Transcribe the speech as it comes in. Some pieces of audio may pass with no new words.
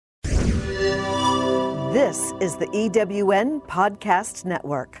This is the EWN Podcast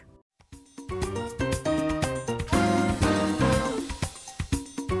Network.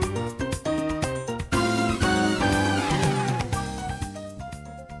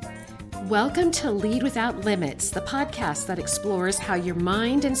 Welcome to Lead Without Limits, the podcast that explores how your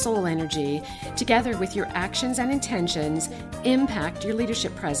mind and soul energy, together with your actions and intentions, impact your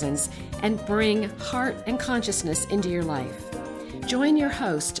leadership presence and bring heart and consciousness into your life. Join your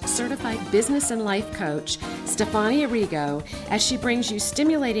host, certified business and life coach, Stefania Rigo, as she brings you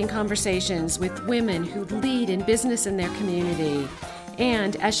stimulating conversations with women who lead in business in their community,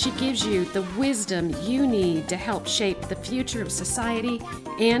 and as she gives you the wisdom you need to help shape the future of society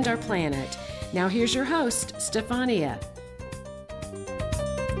and our planet. Now here's your host, Stefania.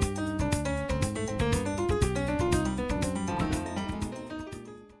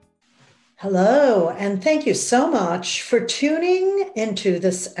 Hello, and thank you so much for tuning into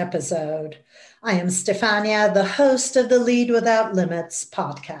this episode. I am Stefania, the host of the Lead Without Limits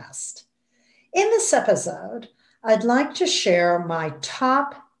podcast. In this episode, I'd like to share my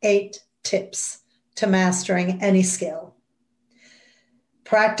top 8 tips to mastering any skill.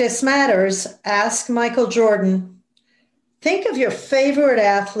 Practice matters. Ask Michael Jordan. Think of your favorite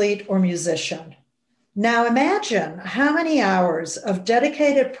athlete or musician. Now imagine how many hours of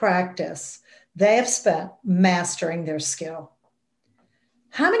dedicated practice they have spent mastering their skill.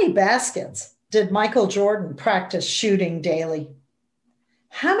 How many baskets did Michael Jordan practice shooting daily?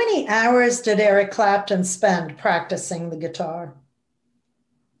 How many hours did Eric Clapton spend practicing the guitar?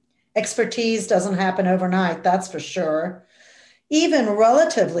 Expertise doesn't happen overnight, that's for sure. Even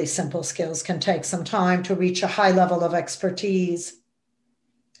relatively simple skills can take some time to reach a high level of expertise.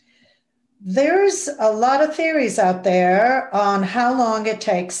 There's a lot of theories out there on how long it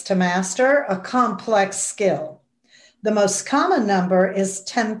takes to master a complex skill. The most common number is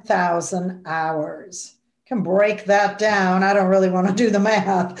 10,000 hours. You can break that down. I don't really want to do the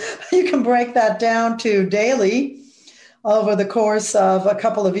math. You can break that down to daily over the course of a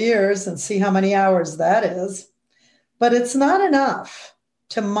couple of years and see how many hours that is. But it's not enough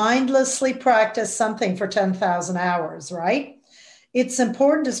to mindlessly practice something for 10,000 hours, right? It's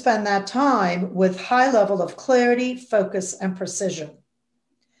important to spend that time with high level of clarity, focus, and precision.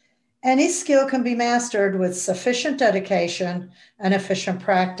 Any skill can be mastered with sufficient dedication and efficient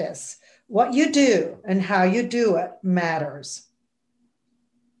practice. What you do and how you do it matters.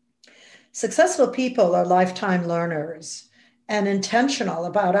 Successful people are lifetime learners and intentional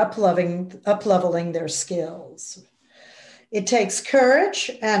about up-leveling their skills. It takes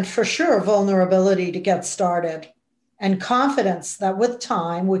courage and, for sure, vulnerability to get started, and confidence that with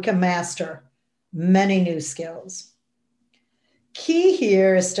time we can master many new skills. Key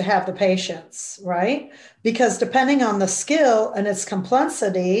here is to have the patience, right? Because depending on the skill and its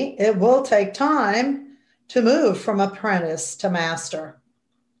complexity, it will take time to move from apprentice to master.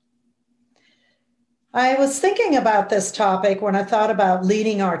 I was thinking about this topic when I thought about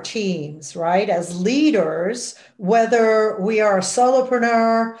leading our teams, right? As leaders, whether we are a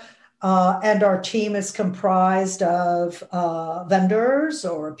solopreneur, and our team is comprised of vendors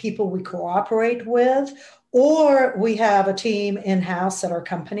or people we cooperate with, or we have a team in-house at our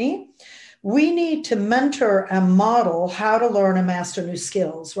company. We need to mentor and model how to learn and master new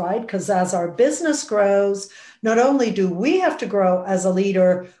skills, right? Because as our business grows, not only do we have to grow as a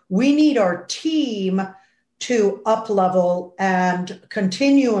leader, we need our team to up-level and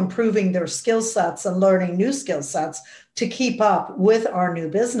continue improving their skill sets and learning new skill sets to keep up with our new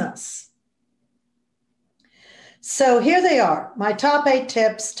business. So here they are, my top 8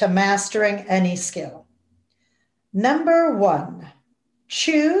 tips to mastering any skill. Number 1,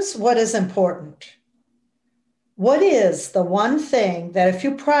 choose what is important. What is the one thing that if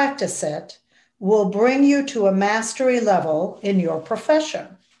you practice it will bring you to a mastery level in your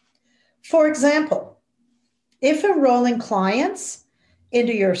profession? For example, if enrolling clients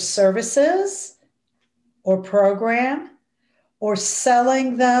into your services or program, or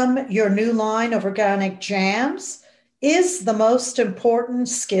selling them your new line of organic jams is the most important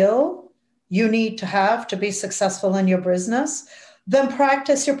skill you need to have to be successful in your business, then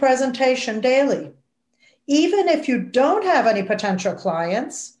practice your presentation daily. Even if you don't have any potential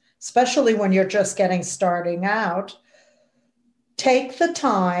clients, especially when you're just starting out, take the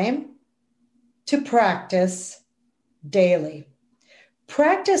time to practice daily.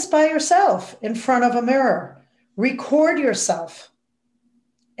 Practice by yourself in front of a mirror. Record yourself.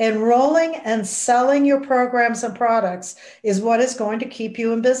 Enrolling and selling your programs and products is what is going to keep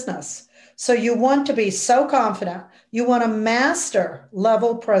you in business. So you want to be so confident. You want to master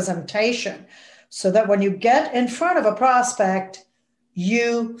level presentation so that when you get in front of a prospect,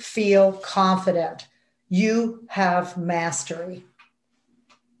 you feel confident. you have mastery.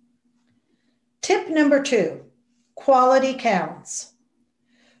 Tip number 2, quality counts.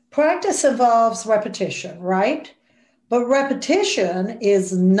 Practice involves repetition, right? But repetition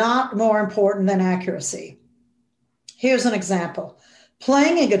is not more important than accuracy. Here's an example.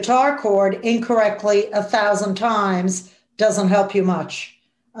 Playing a guitar chord incorrectly 1,000 times doesn't help you much,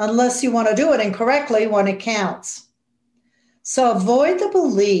 unless you want to do it incorrectly when it counts. So avoid the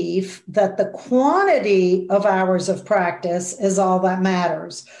belief that the quantity of hours of practice is all that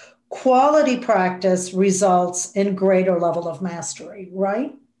matters. Quality practice results in greater level of mastery,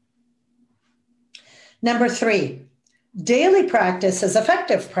 right? Number 3, daily practice is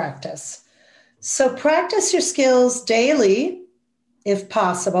effective practice. So practice your skills daily, if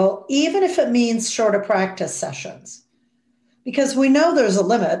possible, even if it means shorter practice sessions. Because we know there's a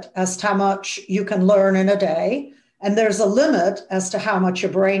limit as to how much you can learn in a day, and there's a limit as to how much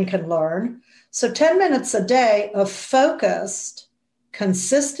your brain can learn. So 10 minutes a day of focused,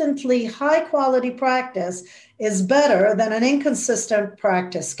 consistently high-quality practice is better than an inconsistent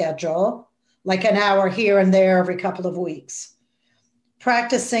practice schedule, like an hour here and there every couple of weeks.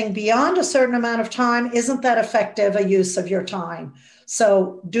 Practicing beyond a certain amount of time isn't that effective a use of your time.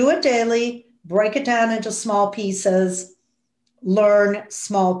 So do it daily, break it down into small pieces, learn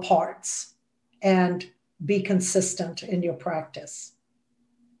small parts, and be consistent in your practice.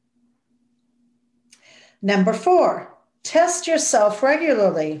 Number 4, test yourself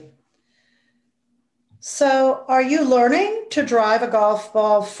regularly. So are you learning to drive a golf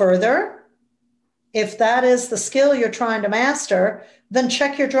ball further? If that is the skill you're trying to master, then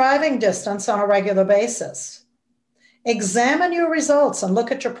check your driving distance on a regular basis. Examine your results and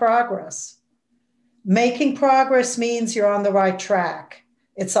look at your progress. Making progress means you're on the right track.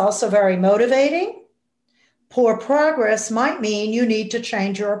 It's also very motivating. Poor progress might mean you need to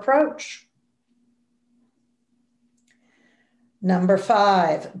change your approach. Number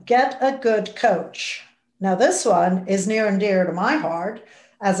 5, get a good coach. Now, this one is near and dear to my heart.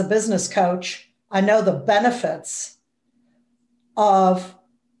 As a business coach, I know the benefits of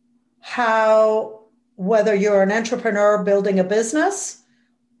how, whether you're an entrepreneur building a business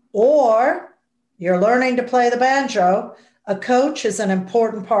or you're learning to play the banjo, a coach is an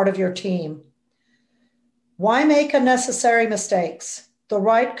important part of your team. Why make unnecessary mistakes? The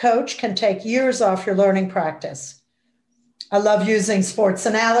right coach can take years off your learning practice. I love using sports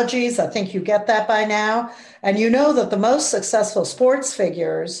analogies. I think you get that by now. And you know that the most successful sports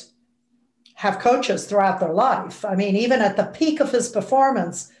figures have coaches throughout their life. I mean, even at the peak of his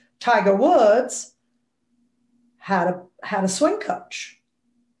performance, Tiger Woods had a swing coach.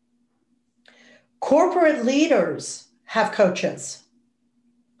 Corporate leaders have coaches.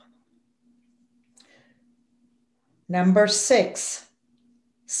 Number 6,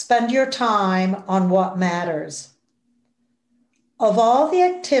 spend your time on what matters. Of all the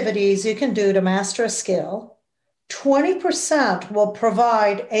activities you can do to master a skill, 20% will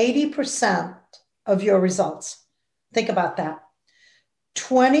provide 80% of your results. Think about that.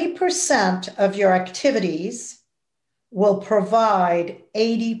 20% of your activities will provide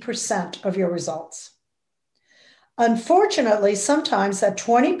 80% of your results. Unfortunately, sometimes that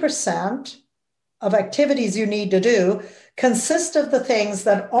 20% of activities you need to do consist of the things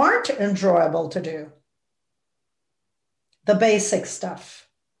that aren't enjoyable to do. The basic stuff.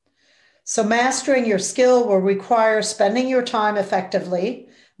 So mastering your skill will require spending your time effectively,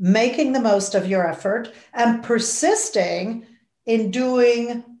 making the most of your effort, and persisting in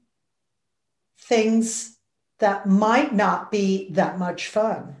doing things that might not be that much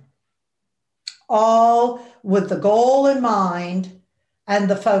fun. All with the goal in mind and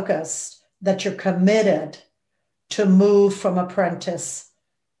the focus that you're committed to move from apprentice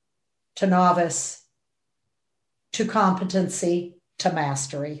to novice to competency to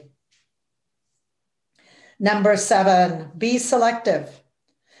mastery. Number 7, be selective.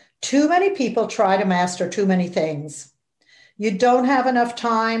 Too many people try to master too many things. You don't have enough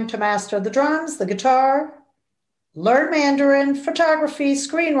time to master the drums, the guitar, learn Mandarin, photography,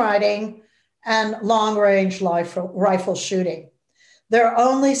 screenwriting, and long-range rifle shooting. There are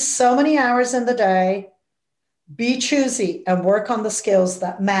only so many hours in the day. Be choosy and work on the skills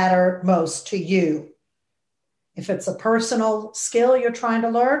that matter most to you. If it's a personal skill you're trying to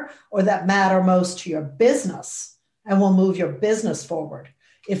learn or that matter most to your business and will move your business forward,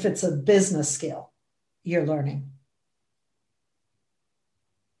 if it's a business skill you're learning.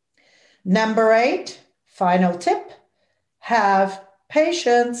 Number 8, final tip, have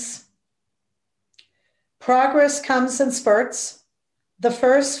patience. Progress comes in spurts. The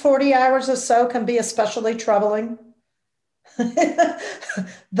first 40 hours or so can be especially troubling.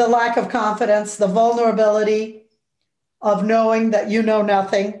 the lack of confidence, the vulnerability of knowing that you know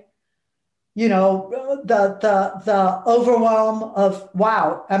nothing, the overwhelm of,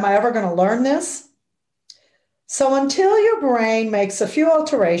 wow, am I ever going to learn this? So until your brain makes a few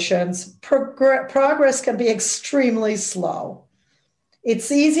alterations, progress can be extremely slow.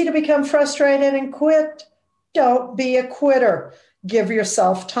 It's easy to become frustrated and quit. Don't be a quitter. Give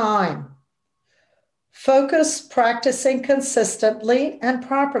yourself time. Focus practicing consistently and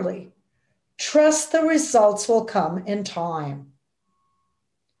properly. Trust the results will come in time.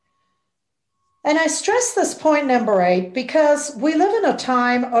 And I stress this point number 8 because we live in a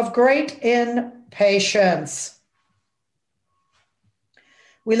time of great impatience.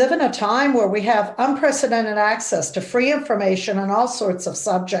 We live in a time where we have unprecedented access to free information on all sorts of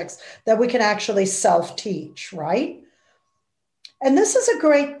subjects that we can actually self-teach, right? And this is a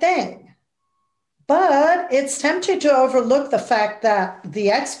great thing, but it's tempting to overlook the fact that the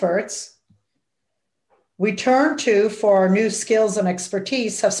experts we turn to for our new skills and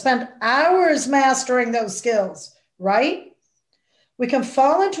expertise have spent hours mastering those skills, right? We can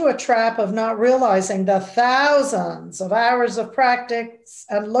fall into a trap of not realizing the thousands of hours of practice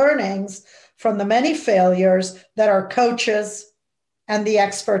and learnings from the many failures that our coaches and the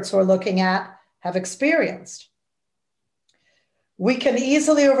experts we're looking at have experienced. We can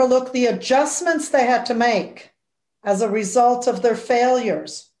easily overlook the adjustments they had to make as a result of their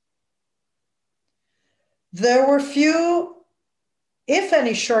failures. There were few, if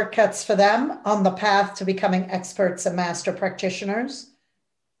any, shortcuts for them on the path to becoming experts and master practitioners.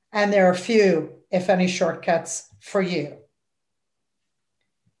 And there are few, if any, shortcuts for you.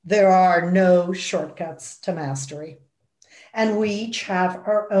 There are no shortcuts to mastery. And we each have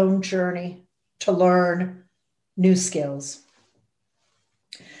our own journey to learn new skills.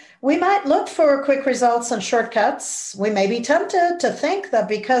 We might look for quick results and shortcuts. We may be tempted to think that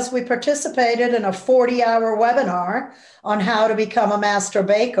because we participated in a 40-hour webinar on how to become a master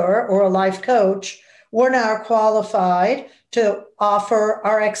baker or a life coach, we're now qualified to offer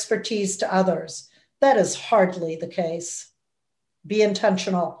our expertise to others. That is hardly the case. Be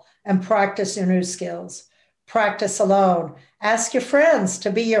intentional and practice your new skills. Practice alone. Ask your friends to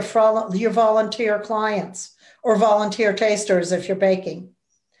be your volunteer clients or volunteer tasters if you're baking.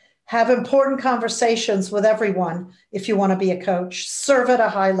 Have important conversations with everyone if you want to be a coach. Serve at a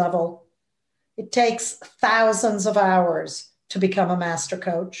high level. It takes thousands of hours to become a master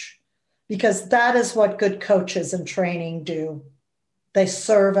coach because that is what good coaches in training do. They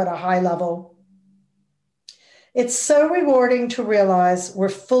serve at a high level. It's so rewarding to realize we're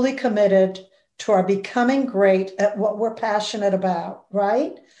fully committed to our becoming great at what we're passionate about,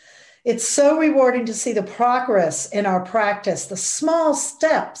 right? It's so rewarding to see the progress in our practice, the small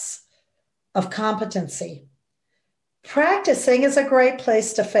steps of competency. Practicing is a great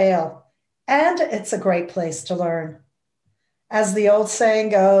place to fail, and it's a great place to learn. As the old saying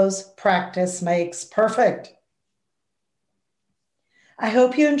goes, practice makes perfect. I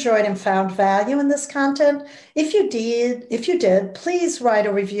hope you enjoyed and found value in this content. If you did, please write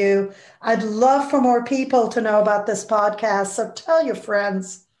a review. I'd love for more people to know about this podcast, so tell your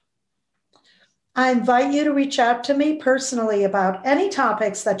friends. I invite you to reach out to me personally about any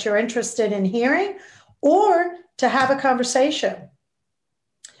topics that you're interested in hearing or to have a conversation.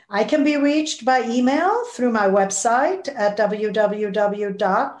 I can be reached by email through my website at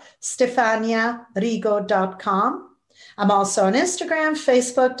www.stefaniarigo.com. I'm also on Instagram,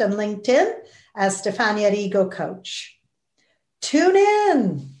 Facebook, and LinkedIn as Stefania Rigo Coach. Tune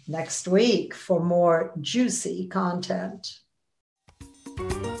in next week for more juicy content.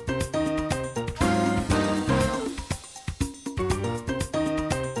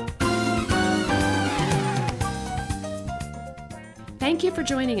 Thank you for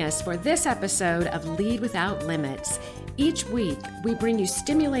joining us for this episode of Lead Without Limits. Each week, we bring you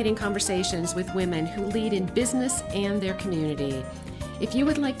stimulating conversations with women who lead in business and their community. If you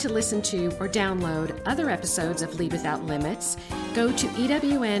would like to listen to or download other episodes of Lead Without Limits, go to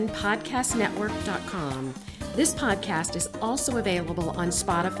ewnpodcastnetwork.com. This podcast is also available on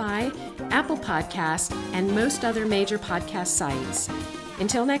Spotify, Apple Podcasts, and most other major podcast sites.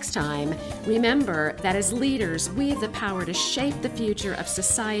 Until next time, remember that as leaders, we have the power to shape the future of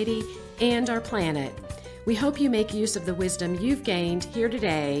society and our planet. We hope you make use of the wisdom you've gained here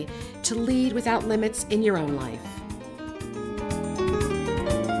today to lead without limits in your own life.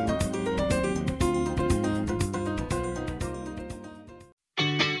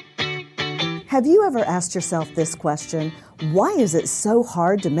 Have you ever asked yourself this question? Why is it so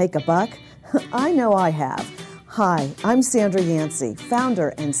hard to make a buck? I know I have. Hi, I'm Sandra Yancey,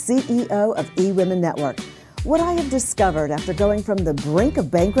 founder and CEO of eWomen Network. What I have discovered after going from the brink of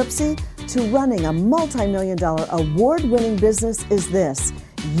bankruptcy to running a multi-million-dollar award-winning business is this: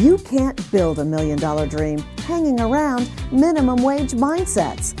 you can't build $1 million dream hanging around minimum wage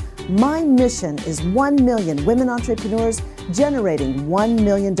mindsets. My mission is 1 million women entrepreneurs generating $1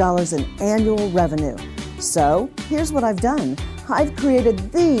 million in annual revenue. So here's what I've done. I've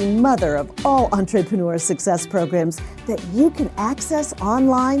created the mother of all entrepreneur success programs that you can access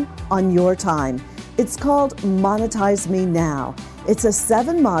online on your time. It's called Monetize Me Now. It's a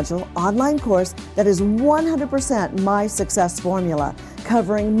 7-module online course that is 100% my success formula,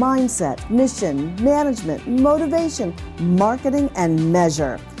 covering mindset, mission, management, motivation, marketing, and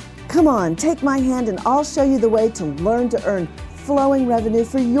measure. Come on, take my hand and I'll show you the way to learn to earn flowing revenue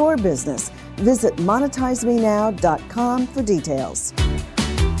for your business. Visit monetizemenow.com for details.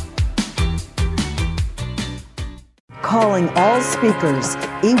 Calling all speakers,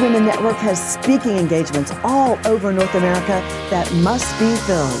 eWomen Network has speaking engagements all over North America that must be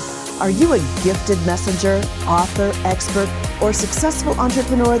filled. Are you a gifted messenger, author, expert, or successful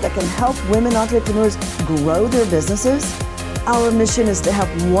entrepreneur that can help women entrepreneurs grow their businesses? Our mission is to help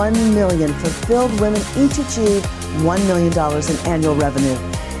 1 million fulfilled women each achieve $1 million in annual revenue.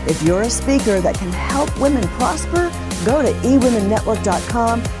 If you're a speaker that can help women prosper, go to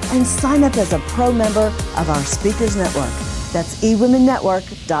eWomenNetwork.com and sign up as a pro member of our Speakers Network. That's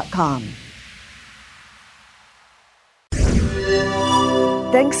eWomenNetwork.com.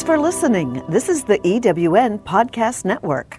 Thanks for listening. This is the EWN Podcast Network.